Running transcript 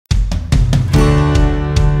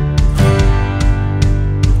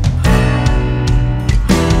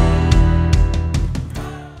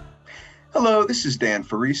This is Dan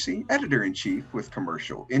Ferrisi, Editor-in-Chief with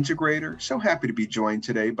Commercial Integrator. So happy to be joined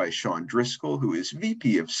today by Sean Driscoll, who is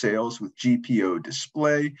VP of Sales with GPO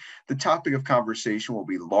Display. The topic of conversation will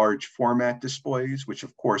be large format displays, which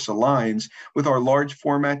of course aligns with our large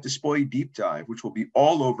format display deep dive, which will be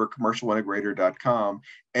all over commercialintegrator.com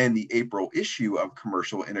and the April issue of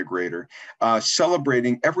Commercial Integrator,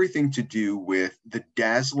 celebrating everything to do with the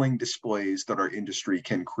dazzling displays that our industry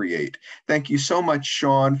can create. Thank you so much,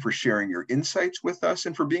 Sean, for sharing your insights with us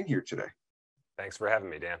and for being here today. Thanks for having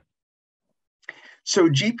me, Dan. So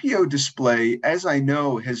GPO Display, as I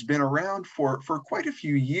know, has been around for quite a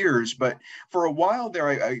few years, but for a while there,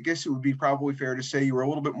 I guess it would be probably fair to say you were a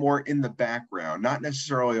little bit more in the background, not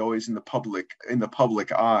necessarily always in the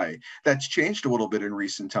public eye. That's changed a little bit in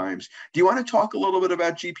recent times. Do you want to talk a little bit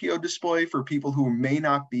about GPO Display for people who may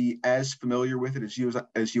not be as familiar with it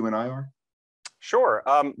as you and I are? Sure.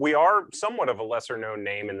 We are somewhat of a lesser known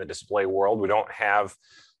name in the display world. We don't have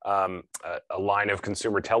a line of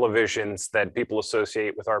consumer televisions that people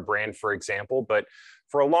associate with our brand, for example. But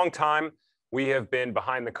for a long time, we have been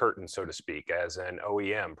behind the curtain, so to speak, as an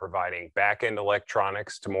OEM, providing back-end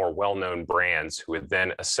electronics to more well-known brands who would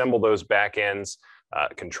then assemble those back-ends,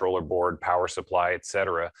 controller board, power supply, et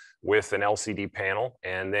cetera, with an LCD panel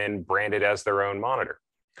and then brand it as their own monitor.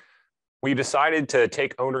 We decided to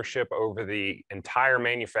take ownership over the entire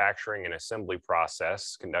manufacturing and assembly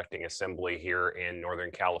process, conducting assembly here in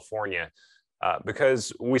Northern California,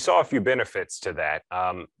 because we saw a few benefits to that.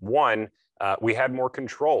 One, we had more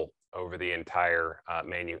control over the entire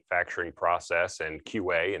manufacturing process and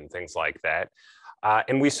QA and things like that.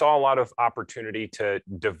 And we saw a lot of opportunity to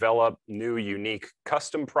develop new, unique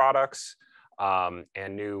custom products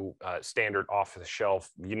and new standard off-the-shelf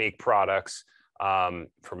unique products,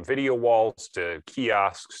 from video walls to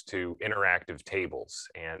kiosks to interactive tables.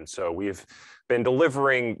 And so we've been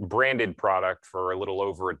delivering branded product for a little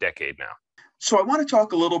over a decade now. So I want to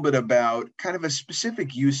talk a little bit about kind of a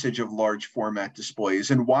specific usage of large format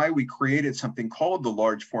displays and why we created something called the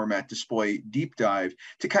large format display deep dive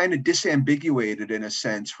to kind of disambiguate it in a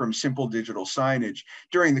sense from simple digital signage.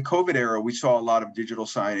 During the COVID era, we saw a lot of digital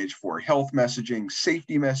signage for health messaging,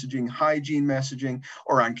 safety messaging, hygiene messaging,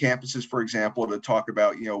 or on campuses, for example, to talk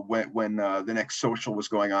about, when the next social was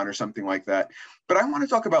going on or something like that. But I want to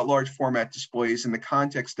talk about large format displays in the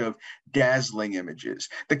context of dazzling images,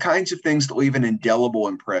 the kinds of things that leave an indelible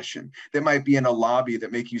impression that might be in a lobby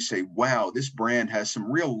that make you say, wow, this brand has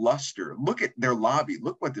some real luster. Look at their lobby.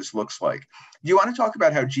 Look what this looks like. Do you want to talk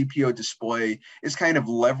about how GPO Display is kind of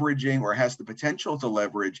leveraging or has the potential to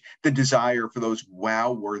leverage the desire for those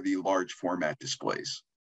wow-worthy large format displays?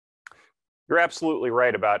 You're absolutely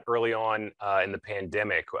right about early on in the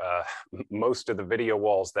pandemic. Most of the video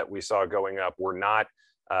walls that we saw going up were not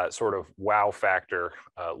sort of wow factor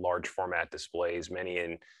large format displays, many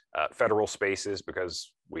in federal spaces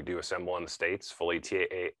because we do assemble in the States, fully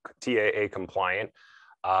TAA compliant.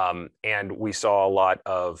 And we saw a lot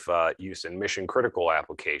of use in mission critical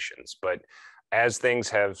applications. But as things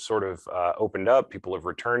have sort of opened up, people have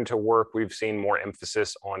returned to work, we've seen more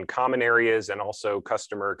emphasis on common areas and also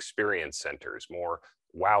customer experience centers, more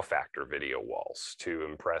wow factor video walls to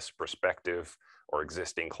impress prospective or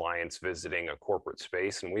existing clients visiting a corporate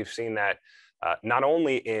space. And we've seen that not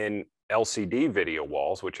only in LCD video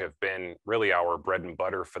walls, which have been really our bread and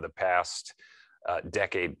butter for the past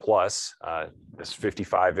decade plus. This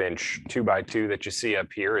 55-inch 2x2 that you see up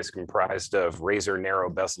here is comprised of razor narrow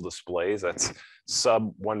bezel displays. That's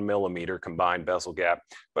sub 1 millimeter combined bezel gap,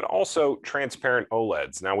 but also transparent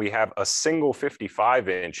OLEDs. Now we have a single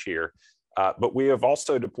 55-inch here, but we have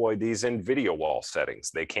also deployed these in video wall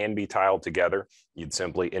settings. They can be tiled together. You'd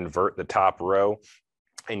simply invert the top row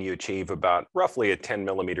and you achieve about roughly a 10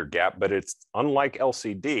 millimeter gap, but it's unlike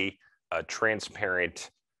LCD, a transparent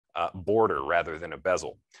border rather than a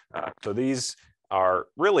bezel. So these are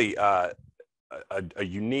really a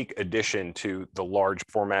unique addition to the large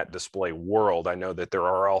format display world. I know that there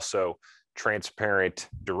are also transparent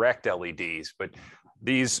direct LEDs, but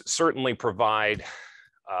these certainly provide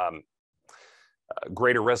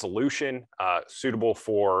greater resolution, suitable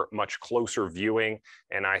for much closer viewing,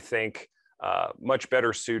 and I think much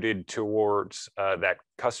better suited towards that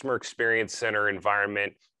customer experience center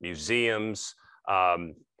environment, museums,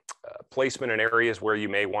 placement in areas where you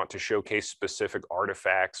may want to showcase specific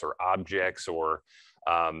artifacts or objects or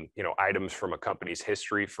items from a company's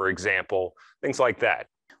history, for example, things like that.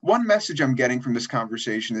 One message I'm getting from this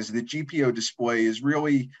conversation is that GPO Display is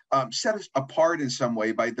really set apart in some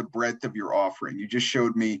way by the breadth of your offering. You just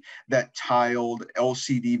showed me that tiled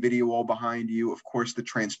LCD video wall behind you. Of course, the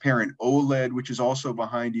transparent OLED, which is also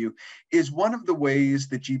behind you, is one of the ways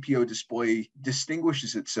that GPO Display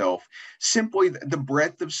distinguishes itself. Simply the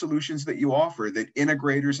breadth of solutions that you offer, that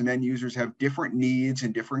integrators and end users have different needs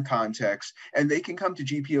in different contexts, and they can come to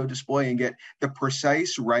GPO Display and get the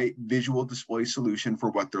precise right visual display solution for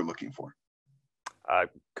what they're looking for.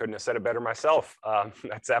 Couldn't have said it better myself.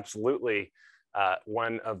 That's absolutely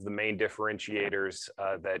one of the main differentiators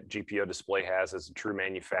that GPO Display has as a true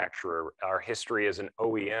manufacturer. Our history as an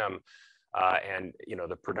OEM and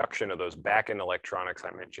the production of those back-end electronics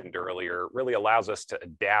I mentioned earlier really allows us to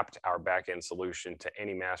adapt our back-end solution to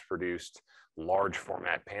any mass-produced large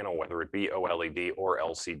format panel, whether it be OLED or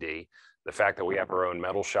LCD. The fact that we have our own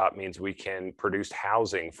metal shop means we can produce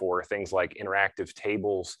housing for things like interactive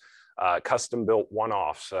tables, custom-built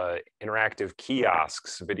one-offs, interactive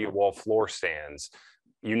kiosks, video wall floor stands,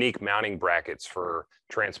 unique mounting brackets for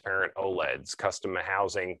transparent OLEDs, custom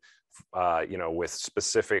housing, with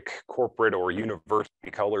specific corporate or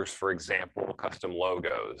university colors, for example, custom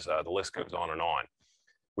logos. The list goes on and on.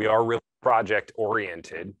 We are really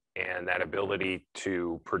project-oriented, and that ability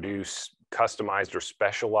to produce customized or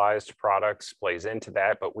specialized products plays into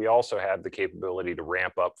that, but we also have the capability to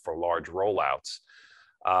ramp up for large rollouts.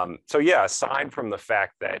 So yeah, aside from the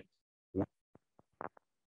fact that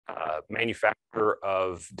manufacturer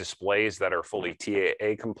of displays that are fully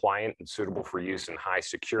TAA compliant and suitable for use in high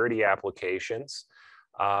security applications,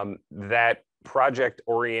 that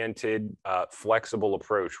project-oriented, flexible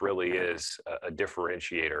approach really is a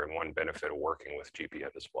differentiator and one benefit of working with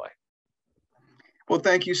GPO Display. Well,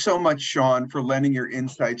 thank you so much, Sean, for lending your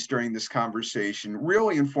insights during this conversation.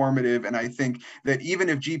 Really informative, and I think that even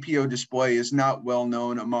if GPO Display is not well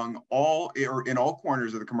known among all or in all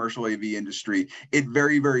corners of the commercial AV industry, it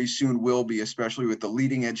very, very soon will be, especially with the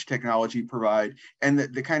leading edge technology you provide and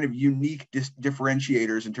the kind of unique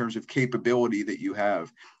differentiators in terms of capability that you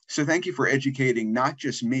have. So thank you for educating not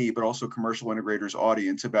just me, but also Commercial Integrators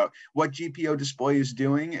audience about what GPO Display is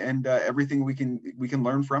doing and everything we can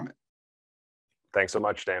learn from it. Thanks so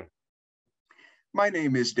much, Dan. My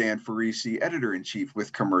name is Dan Ferrisi, Editor-in-Chief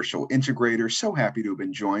with Commercial Integrator. So happy to have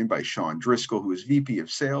been joined by Sean Driscoll, who is VP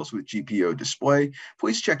of Sales with GPO Display.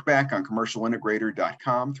 Please check back on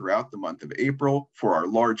commercialintegrator.com throughout the month of April for our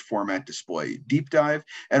large format display deep dive,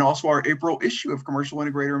 and also our April issue of Commercial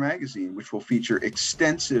Integrator magazine, which will feature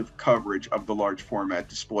extensive coverage of the large format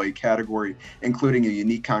display category, including a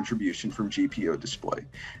unique contribution from GPO Display.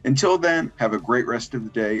 Until then, have a great rest of the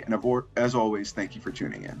day, and as always, thank you for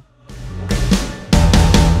tuning in.